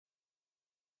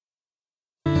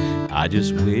I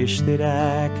just wish that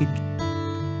I could.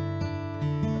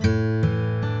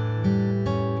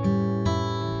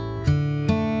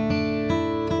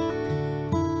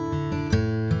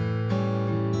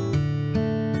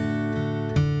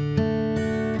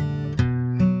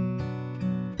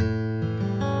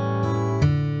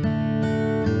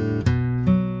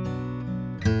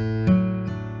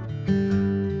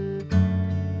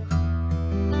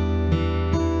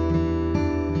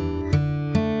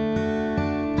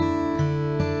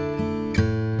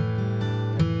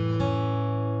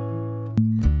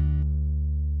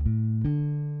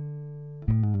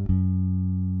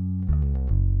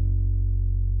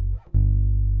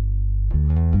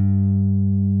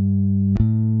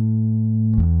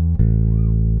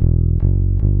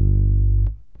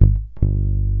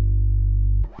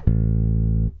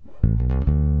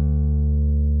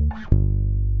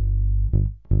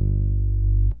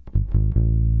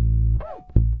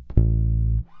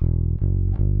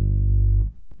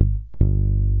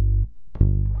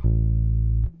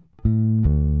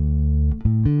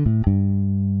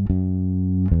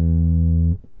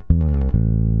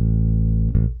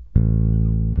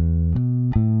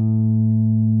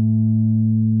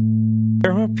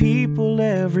 There are people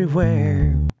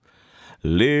everywhere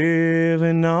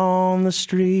living on the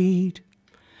street,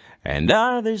 and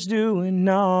others doing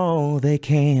all they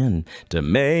can to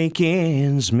make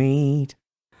ends meet.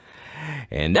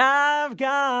 And I've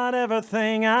got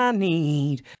everything I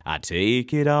need, I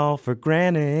take it all for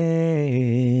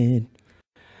granted.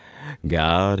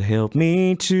 God help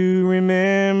me to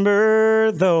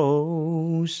remember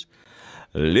those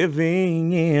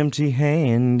living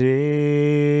empty-handed.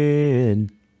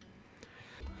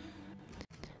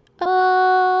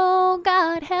 Oh,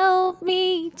 God help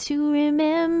me to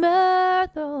remember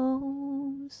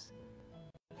those.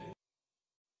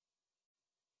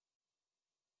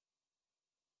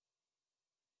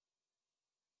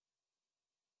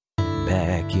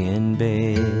 Back in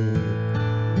bed,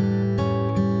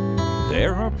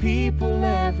 there are people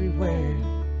everywhere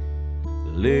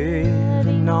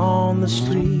living on the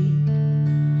street,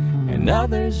 and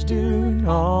others doing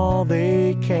all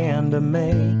they can to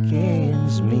make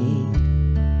ends meet.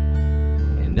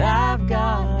 And I've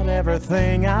got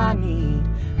everything I need,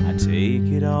 I take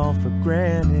it all for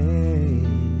granted.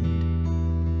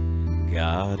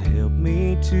 God help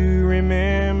me to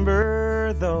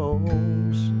remember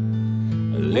those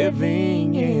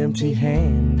living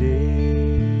empty-handed.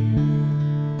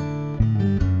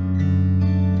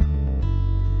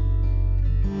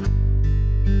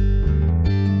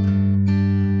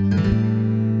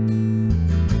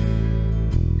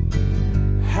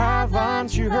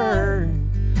 Haven't you heard,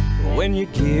 when you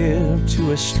give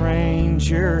to a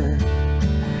stranger,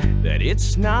 that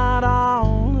it's not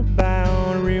all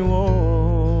about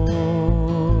rewards?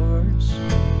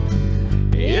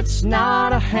 It's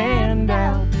not a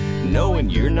handout, knowing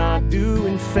you're not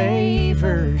doing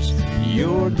favors,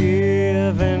 you're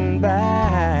giving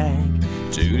back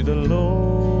to the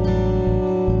Lord.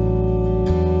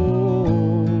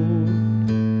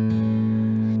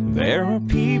 There are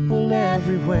people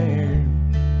everywhere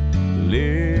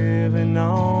living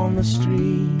on the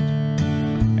street,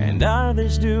 and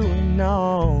others doing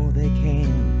all they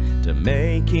can to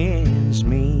make ends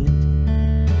meet.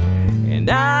 And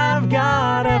I've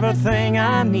got everything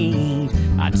I need,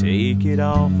 I take it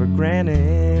all for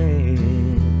granted.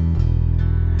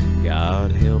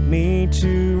 God help me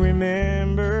to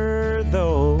remember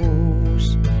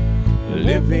those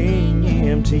living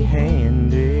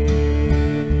empty-handed.